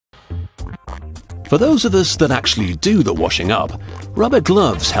For those of us that actually do the washing up, rubber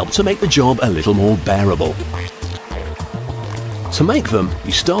gloves help to make the job a little more bearable. To make them,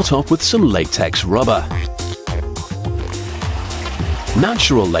 you start off with some latex rubber.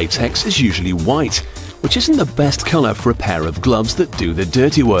 Natural latex is usually white, which isn't the best colour for a pair of gloves that do the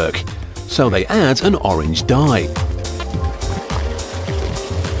dirty work, so they add an orange dye.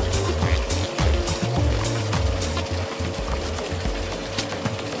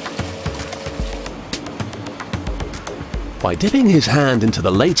 By dipping his hand into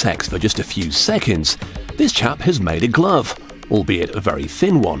the latex for just a few seconds, this chap has made a glove, albeit a very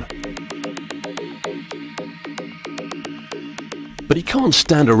thin one. But he can't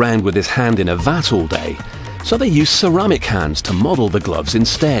stand around with his hand in a vat all day, so they use ceramic hands to model the gloves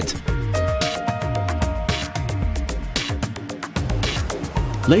instead.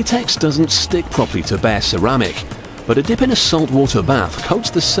 Latex doesn't stick properly to bare ceramic, but a dip in a saltwater bath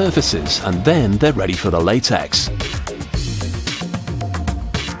coats the surfaces and then they're ready for the latex.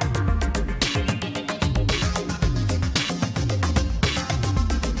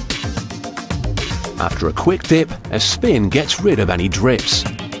 After a quick dip, a spin gets rid of any drips.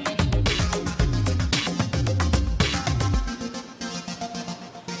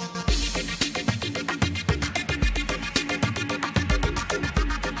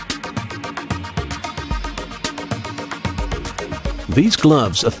 These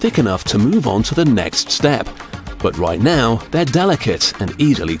gloves are thick enough to move on to the next step, but right now they're delicate and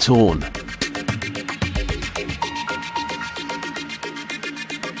easily torn.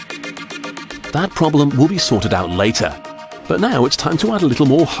 That problem will be sorted out later, but now it's time to add a little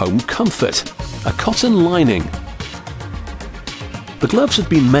more home comfort, a cotton lining. The gloves have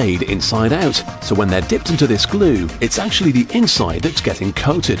been made inside out, so when they're dipped into this glue, it's actually the inside that's getting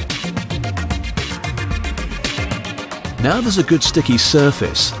coated. Now there's a good sticky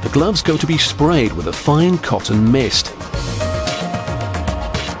surface, the gloves go to be sprayed with a fine cotton mist.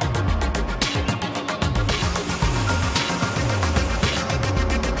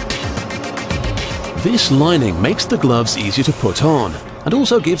 This lining makes the gloves easier to put on and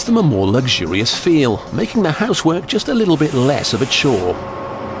also gives them a more luxurious feel, making the housework just a little bit less of a chore.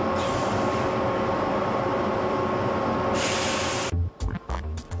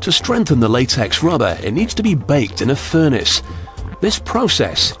 To strengthen the latex rubber, it needs to be baked in a furnace. This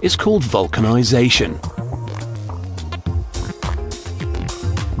process is called vulcanization.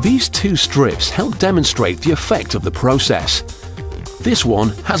 These two strips help demonstrate the effect of the process. This one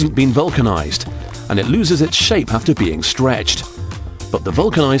hasn't been vulcanized, and it loses its shape after being stretched. But the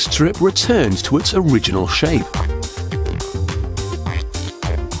vulcanized strip returns to its original shape.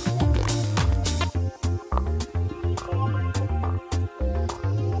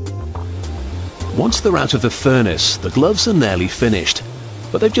 Once they're out of the furnace, the gloves are nearly finished,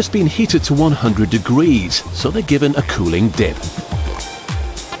 but they've just been heated to 100 degrees, so they're given a cooling dip.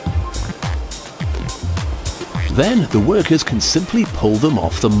 Then the workers can simply pull them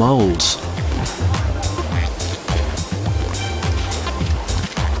off the molds.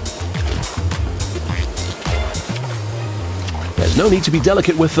 There's no need to be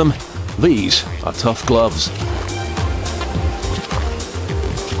delicate with them. These are tough gloves.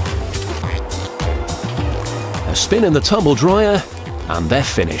 A spin in the tumble dryer, and they're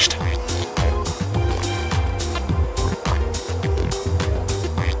finished.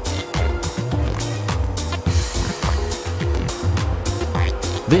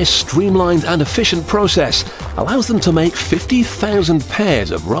 This streamlined and efficient process allows them to make 50,000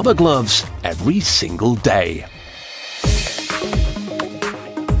 pairs of rubber gloves every single day.